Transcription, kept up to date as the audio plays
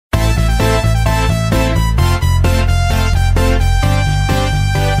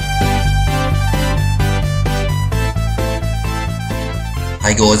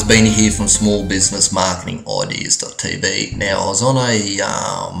Hey guys, Beanie here from smallbusinessmarketingideas.tv. Now I was on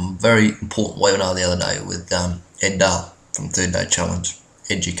a very important webinar the other day with Ed Dahl from Third Day Challenge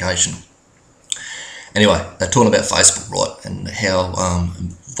Education. Anyway, they're talking about Facebook, right, and how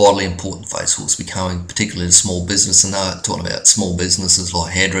vitally important Facebook's becoming, particularly to small business, and they're talking about small businesses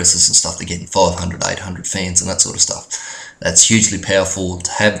like hairdressers and stuff. They're getting 500, 800 fans and that sort of stuff. That's hugely powerful to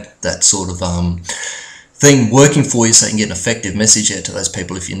have that sort of thing working for you so you can get an effective message out to those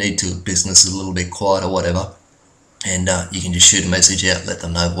people if you need to. Business is a little bit quiet or whatever, and you can just shoot a message out, let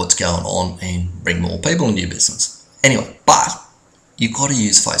them know what's going on and bring more people into your business. Anyway, but you've got to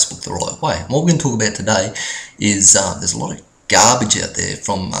use Facebook the right way. And what we're going to talk about today is there's a lot of garbage out there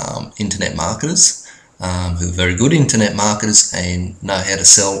from internet marketers who are very good internet marketers and know how to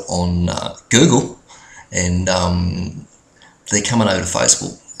sell on Google, and they're coming over to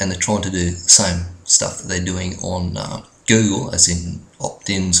Facebook and they're trying to do the same stuff that they're doing on Google, as in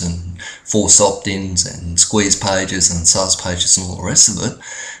opt-ins and forced opt-ins and squeeze pages and sales pages and all the rest of it.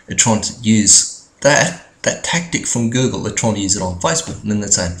 They're trying to use that tactic from Google. They're trying to use it on Facebook, and then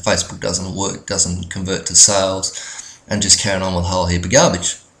they're saying Facebook doesn't work, doesn't convert to sales, and just carrying on with a whole heap of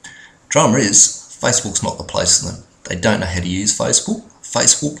garbage. Drama is, Facebook's not the place for them. They don't know how to use Facebook.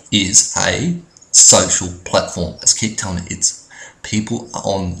 Facebook is a social platform. Let's keep telling it, it's people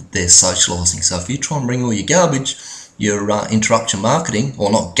on their socializing. So if you try and bring all your garbage, your interruption marketing, or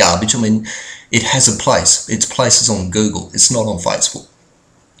not garbage, I mean, it has a place. Its place is on Google. It's not on Facebook.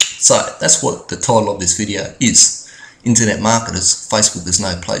 So that's what the title of this video is. Internet marketers, Facebook is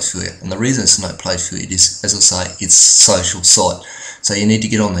no place for you. And the reason it's no place for you is, as I say, it's a social site. So you need to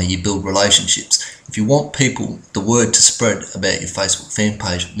get on there, you build relationships. If you want people, the word to spread about your Facebook fan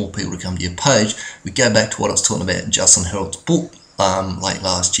page, more people to come to your page, we go back to what I was talking about in Justin Herald's book late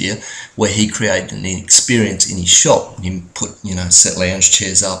last year, where he created an experience in his shop. He put, set lounge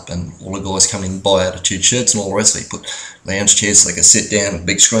chairs up, and all the guys come in and buy Attitude shirts and all the rest of it. He put lounge chairs so they could sit down, a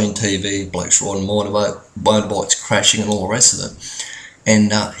big screen TV, blokes riding motorbikes crashing and all the rest of it.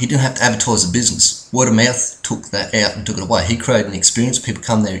 And he didn't have to advertise the business. Word of mouth took that out and took it away. He created an experience. People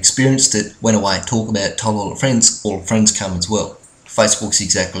come there, experienced it, went away, talk about it, told all the friends come as well. Facebook's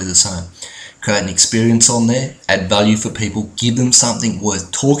exactly the same. Create an experience on there, add value for people, give them something worth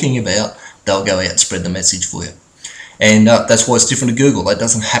talking about, they'll go out and spread the message for you. And that's why it's different to Google. It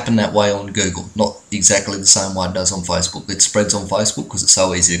doesn't happen that way on Google, not exactly the same way it does on Facebook. It spreads on Facebook because it's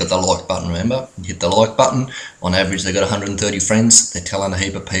so easy. You've got the like button, remember? You hit the like button, on average they've got 130 friends, they're telling a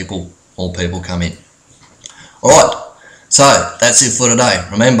heap of people, all people come in. Alright, so that's it for today.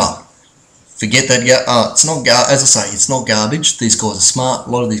 Remember, forget that, it's not, as I say, it's not garbage. These guys are smart. A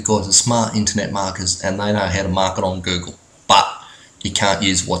lot of these guys are smart internet marketers, and they know how to market on Google. But you can't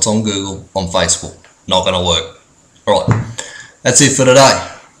use what's on Google on Facebook. Not going to work. Alright, that's it for today.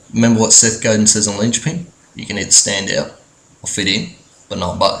 Remember what Seth Godin says on Linchpin? You can either stand out or fit in, but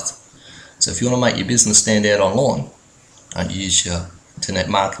not both. So if you want to make your business stand out online, don't use your internet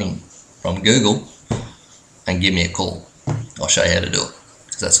marketing from Google, and give me a call. I'll show you how to do it,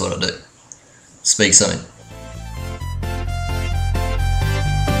 because that's what I do. Speak soon.